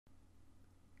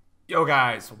Yo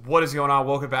guys, what is going on?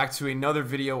 Welcome back to another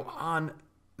video on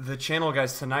the channel,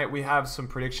 guys. Tonight we have some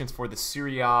predictions for the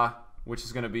Serie A, which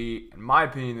is going to be, in my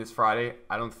opinion, this Friday.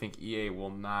 I don't think EA will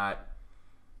not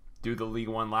do the League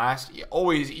One last.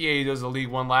 Always EA does the League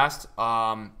One last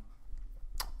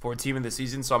for a team in the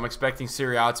season, so I'm expecting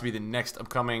Serie A to be the next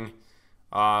upcoming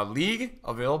league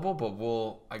available,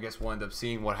 but I guess we'll end up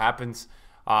seeing what happens.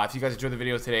 If you guys enjoyed the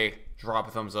video today, drop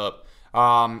a thumbs up.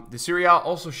 The Serie A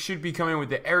also should be coming with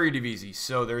the Eredivisie,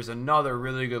 so there's another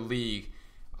really good league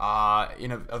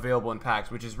available in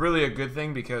packs, which is really a good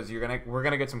thing because we're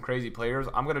gonna get some crazy players.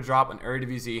 I'm gonna drop an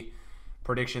Eredivisie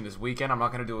prediction this weekend. I'm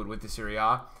not gonna do it with the Serie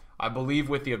A. I believe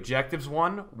with the objectives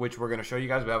one, which we're gonna show you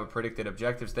guys, we have a predicted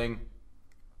objectives thing.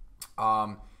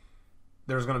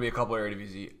 There's gonna be a couple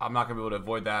Eredivisie. I'm not gonna be able to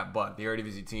avoid that, but the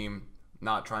Eredivisie team,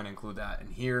 not trying to include that in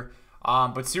here.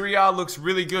 But Serie A looks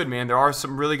really good, man. There are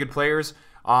some really good players.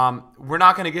 We're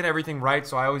not going to get everything right,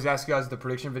 so I always ask you guys the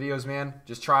prediction videos, man.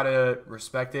 Just try to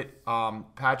respect it.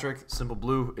 Patrick, Simple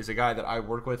Blue, is a guy that I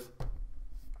work with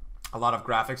a lot of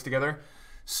graphics together.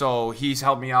 So he's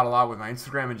helped me out a lot with my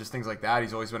Instagram and just things like that.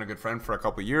 He's always been a good friend for a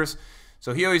couple of years.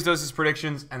 So he always does his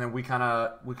predictions, and then we kind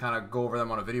of go over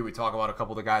them on a video. We talk about a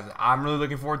couple of the guys that I'm really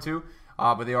looking forward to,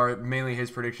 but they are mainly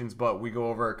his predictions. But we go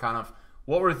over kind of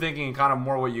what we're thinking and kind of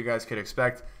more what you guys could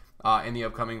expect in the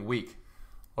upcoming week.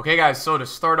 Okay, guys, so to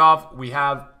start off, we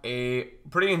have a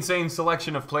pretty insane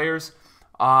selection of players.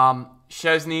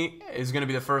 Szczesny is going to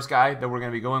be the first guy that we're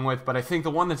going to be going with, but I think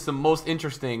the one that's the most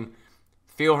interesting,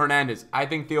 Theo Hernandez. I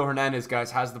think Theo Hernandez,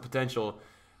 guys, has the potential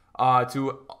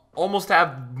to almost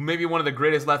have maybe one of the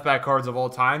greatest left-back cards of all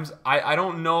times. I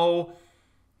don't know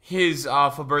his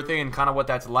for birthday and kind of what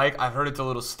that's like. I've heard it's a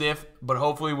little stiff, but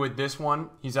hopefully with this one,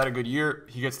 he's had a good year.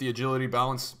 He gets the agility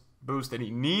balance boost that he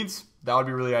needs. That would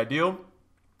be really ideal.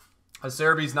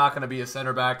 Acerbi's not going to be a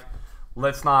center back.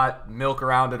 Let's not milk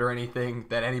around it or anything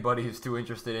that anybody is too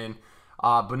interested in.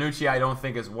 Bonucci, I don't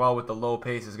think as well with the low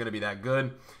pace is going to be that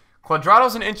good.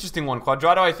 Quadrado's an interesting one.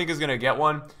 Quadrado, I think, is going to get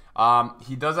one.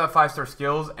 He does have 5-star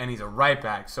skills, and he's a right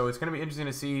back. So it's going to be interesting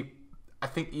to see. I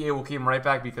think EA will keep him right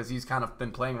back because he's kind of been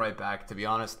playing right back, to be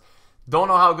honest. Don't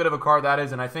know how good of a card that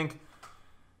is, and I think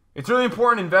it's really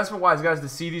important investment-wise, guys, to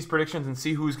see these predictions and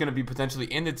see who's going to be potentially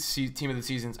in the team of the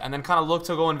seasons, and then kind of look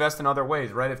to go invest in other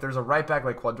ways, right? If there's a right back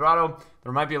like Quadrado,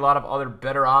 there might be a lot of other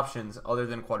better options other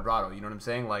than Quadrado, you know what I'm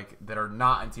saying? Like, that are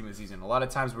not in team of the season. A lot of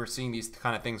times we're seeing these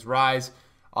kind of things rise.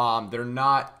 They're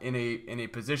not in a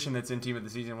position that's in team of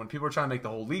the season. When people are trying to make the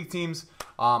whole league teams,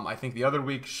 I think the other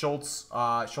week, Schultz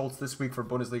this week for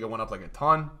Bundesliga went up like a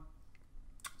ton.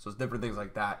 So it's different things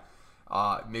like that.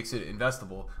 Makes it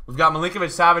investable. We've got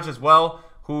Milinkovic-Savic as well,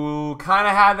 who kind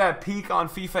of had that peak on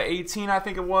FIFA 18, I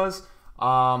think it was.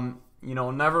 You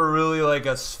know, never really like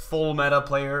a full meta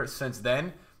player since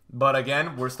then. But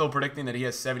again, we're still predicting that he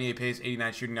has 78 pace,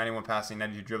 89 shooting, 91 passing,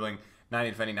 92 dribbling,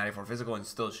 90 defending, 94 physical, and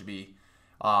still should be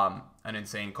an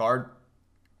insane card.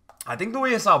 I think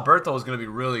Luis Alberto is going to be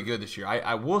really good this year.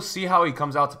 I will see how he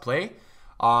comes out to play.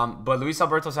 But Luis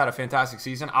Alberto's had a fantastic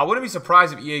season. I wouldn't be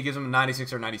surprised if EA gives him a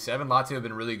 96 or 97. Lazio have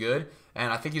been really good.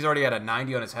 And I think he's already at a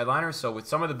 90 on his headliner. So with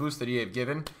some of the boosts that EA have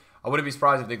given, I wouldn't be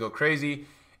surprised if they go crazy.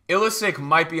 Ilicic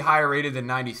might be higher rated than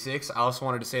 96. I also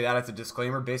wanted to say that as a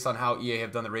disclaimer based on how EA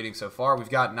have done the rating so far. We've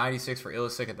got 96 for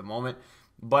Ilicic at the moment.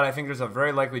 But I think there's a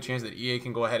very likely chance that EA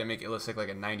can go ahead and make Ilicic like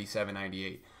a 97,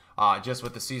 98. Just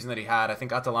with the season that he had. I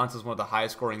think Atalanta is one of the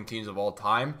highest scoring teams of all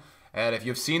time. And if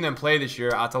you've seen them play this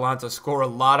year, Atalanta score a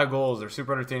lot of goals. They're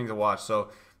super entertaining to watch. So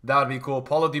that would be cool.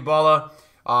 Paulo Dybala,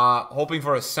 hoping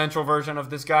for a central version of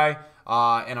this guy.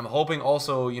 And I'm hoping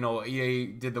also, you know, EA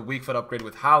did the weak foot upgrade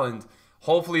with Haaland.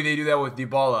 Hopefully they do that with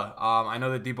Dybala. I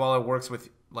know that Dybala works with,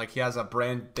 like, he has a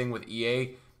brand thing with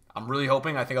EA. I'm really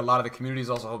hoping. I think a lot of the community is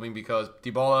also hoping because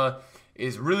Dybala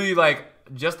is really, like,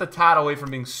 just a tad away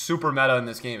from being super meta in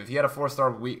this game. If he had a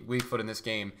 4-star weak foot in this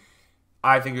game,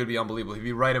 I think it would be unbelievable. He'd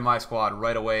be right in my squad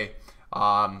right away.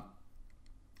 And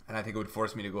I think it would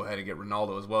force me to go ahead and get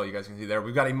Ronaldo as well. You guys can see there.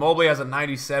 We've got Immobile as a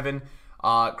 97.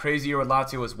 Crazy year with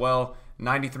Lazio as well.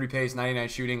 93 pace, 99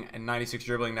 shooting, and 96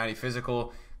 dribbling, 90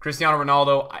 physical. Cristiano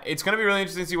Ronaldo. It's going to be really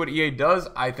interesting to see what EA does.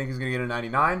 I think he's going to get a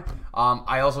 99.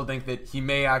 I also think that he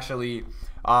may actually...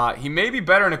 he may be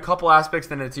better in a couple aspects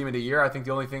than the team of the year. I think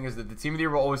the only thing is that the team of the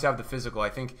year will always have the physical. I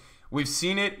think we've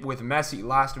seen it with Messi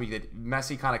last week that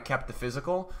Messi kind of kept the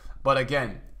physical. But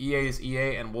again, EA is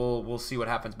EA, and we'll see what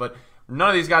happens. But none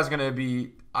of these guys are going to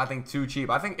be, I think, too cheap.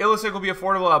 I think Ilicic will be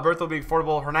affordable. Alberto will be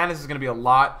affordable. Hernandez is going to be a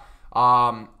lot.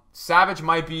 Savage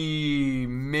might be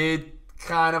mid,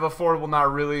 kind of affordable.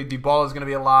 Not really. Dybala is going to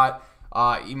be a lot.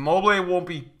 Immobile won't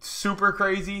be super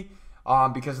crazy.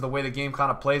 because of the way the game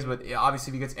kind of plays. But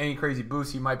obviously, if he gets any crazy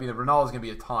boost, he might be the Ronaldo's going to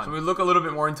be a ton. So we look a little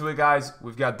bit more into it, guys.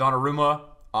 We've got Donnarumma,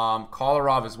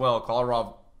 Kolarov as well.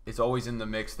 Kolarov is always in the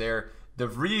mix there. De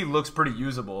Vrij looks pretty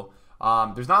usable.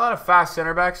 There's not a lot of fast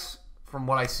center backs from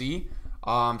what I see,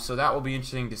 so that will be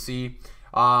interesting to see.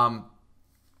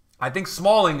 I think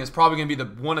Smalling is probably going to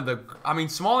be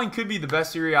Smalling could be the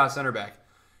best Serie A center back.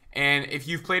 And if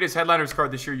you've played his Headliners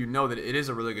card this year, you know that it is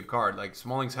a really good card. Like,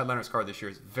 Smalling's Headliners card this year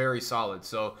is very solid.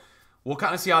 So we'll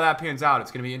kind of see how that pans out.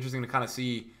 It's going to be interesting to kind of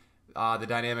see the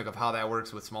dynamic of how that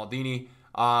works with Smaldini.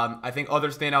 I think other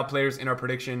standout players in our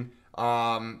prediction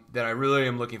that I really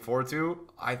am looking forward to.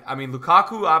 I mean,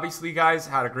 Lukaku, obviously, guys,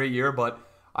 had a great year, but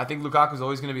I think Lukaku is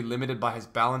always going to be limited by his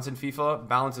balance in FIFA.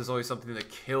 Balance is always something that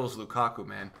kills Lukaku,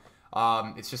 man.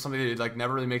 It's just something that like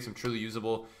never really makes him truly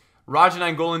usable. Raja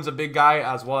Nainggolan's a big guy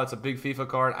as well. It's a big FIFA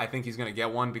card. I think he's going to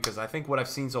get one because I think what I've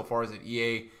seen so far is that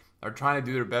EA are trying to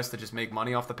do their best to just make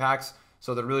money off the packs.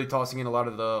 So they're really tossing in a lot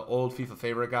of the old FIFA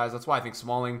favorite guys. That's why I think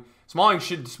Smalling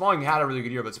had a really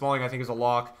good year, but Smalling I think is a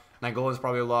lock. Nainggolan's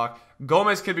probably a lock.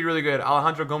 Gomez could be really good.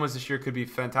 Alejandro Gomez this year could be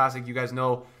fantastic. You guys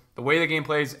know the way the game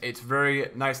plays, it's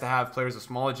very nice to have players with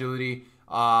small agility.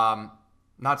 Players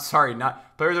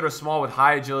that are small with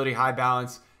high agility, high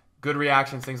balance, good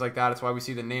reactions, things like that. That's why we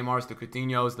see the Neymars, the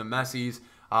Coutinhos, the Messis,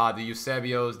 the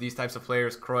Eusebios, these types of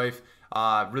players, Cruyff,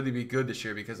 really be good this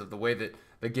year because of the way that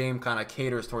the game kind of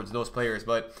caters towards those players.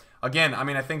 But again, I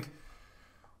mean, I think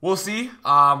we'll see.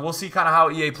 We'll see kind of how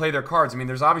EA play their cards. I mean,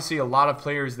 there's obviously a lot of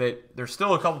players there's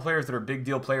still a couple players that are big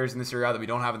deal players in this area that we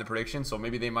don't have in the prediction, so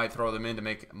maybe they might throw them in to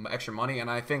make extra money. And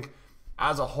I think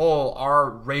as a whole, our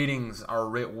ratings are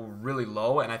really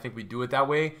low, and I think we do it that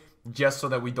way just so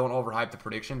that we don't overhype the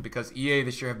prediction because EA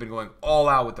this year have been going all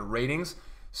out with the ratings.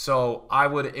 So I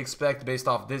would expect, based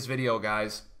off this video,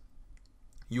 guys,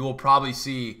 you will probably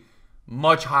see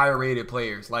much higher rated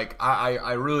players. Like,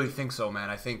 I really think so,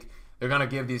 man. I think they're going to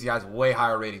give these guys way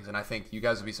higher ratings, and I think you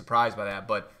guys will be surprised by that.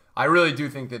 But I really do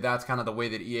think that that's kind of the way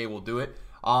that EA will do it.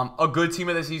 A good team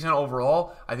of the season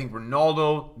overall, I think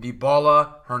Ronaldo,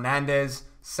 Dybala, Hernandez,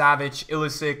 Savic,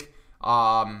 Ilicic,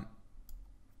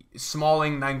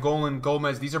 Smalling, Nainggolan,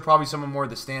 Gomez. These are probably some of more of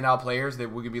the standout players that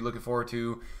we're going to be looking forward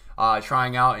to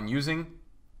trying out and using.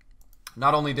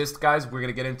 Not only this, guys, we're going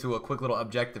to get into a quick little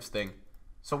objectives thing.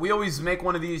 So we always make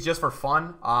one of these just for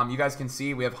fun. You guys can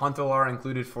see we have Huntelaar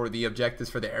included for the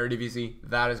objectives for the Eredivisie.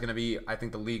 That is going to be, I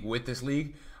think, the league with this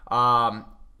league.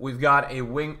 We've got a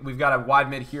wide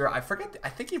mid here. I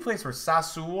think he plays for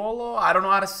Sassuolo. I don't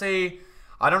know how to say.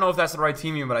 I don't know if that's the right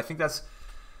team, but I think that's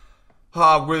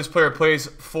where this player plays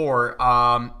for.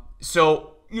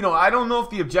 So, you know, I don't know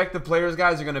if the objective players,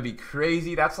 guys, are going to be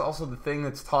crazy. That's also the thing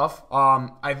that's tough.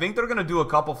 I think they're going to do a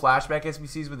couple flashback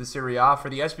SBCs with the Serie A. For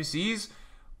the SBCs,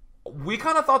 we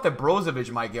kind of thought that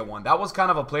Brozovic might get one. That was kind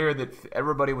of a player that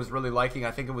everybody was really liking. I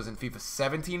think it was in FIFA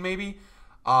 17 maybe.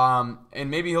 And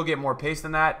maybe he'll get more pace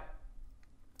than that.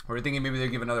 We're thinking maybe they'll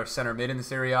give another center mid in the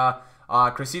Serie A.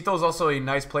 Crescito is also a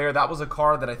nice player. That was a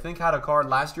card that I think had a card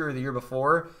last year or the year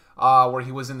before where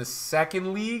he was in the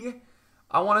second league.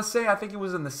 I want to say I think he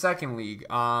was in the second league.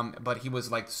 But he was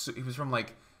from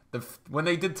like when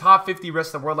they did top 50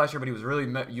 rest of the world last year, but he was really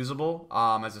usable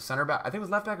as a center back. I think it was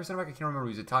left back or center back. I can't remember.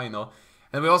 He was Italian though. And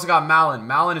then we also got Malin.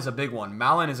 Malin is a big one.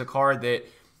 Malin is a card that,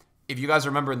 if you guys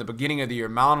remember in the beginning of the year,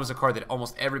 Malin was a card that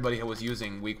almost everybody was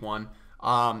using week one.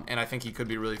 And I think he could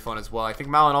be really fun as well. I think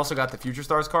Malin also got the Future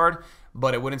Stars card,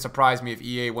 but it wouldn't surprise me if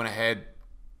EA went ahead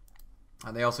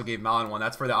and they also gave Malin one.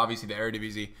 That's for obviously the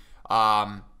Eredivisie.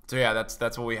 So yeah,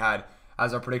 that's what we had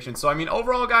as our prediction. So I mean,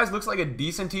 overall, guys, looks like a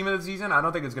decent team of the season. I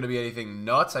don't think it's going to be anything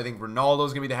nuts. I think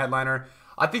Ronaldo's going to be the headliner.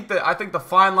 I think the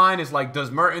fine line is like,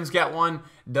 does Mertens get one?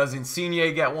 Does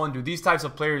Insigne get one? Do these types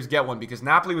of players get one? Because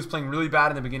Napoli was playing really bad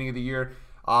in the beginning of the year,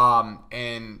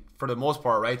 and for the most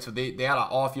part, right? So they had an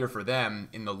off year for them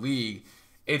in the league.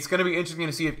 It's going to be interesting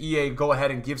to see if EA go ahead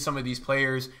and give some of these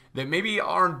players that maybe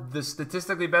aren't the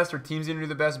statistically best or teams didn't do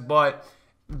the best, but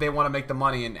they want to make the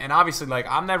money. And obviously, like,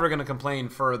 I'm never going to complain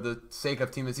for the sake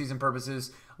of team of the season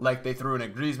purposes, like they threw in a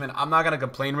Griezmann. I'm not going to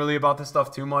complain really about this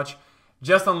stuff too much,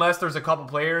 just unless there's a couple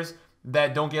players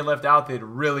that don't get left out that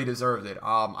really deserved it.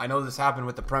 I know this happened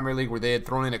with the Premier League where they had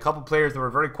thrown in a couple players that were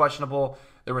very questionable.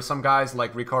 There were some guys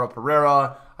like Ricardo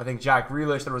Pereira, I think Jack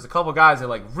Grealish. There was a couple guys that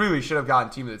like really should have gotten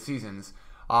team of the seasons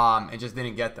and just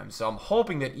didn't get them. So I'm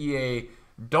hoping that EA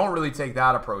don't really take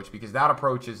that approach, because that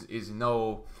approach is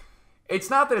no... It's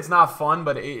not that it's not fun,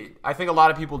 but I think a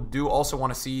lot of people do also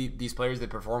want to see these players that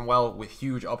perform well with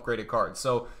huge upgraded cards.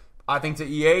 So I think to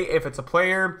EA, if it's a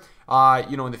player,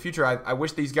 you know, in the future, I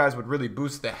wish these guys would really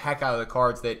boost the heck out of the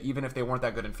cards that even if they weren't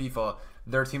that good in FIFA,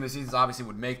 their Team of the Seasons obviously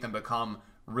would make them become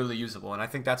really usable. And I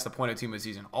think that's the point of Team of the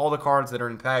Season. All the cards that are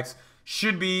in packs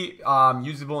should be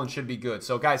usable and should be good.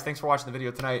 So, guys, thanks for watching the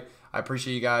video tonight. I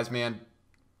appreciate you guys, man.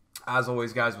 As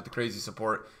always, guys, with the crazy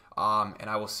support. And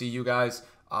I will see you guys,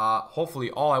 hopefully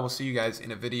I will see you guys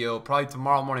in a video. Probably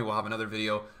tomorrow morning we'll have another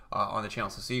video on the channel.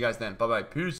 So see you guys then. Bye-bye. Peace.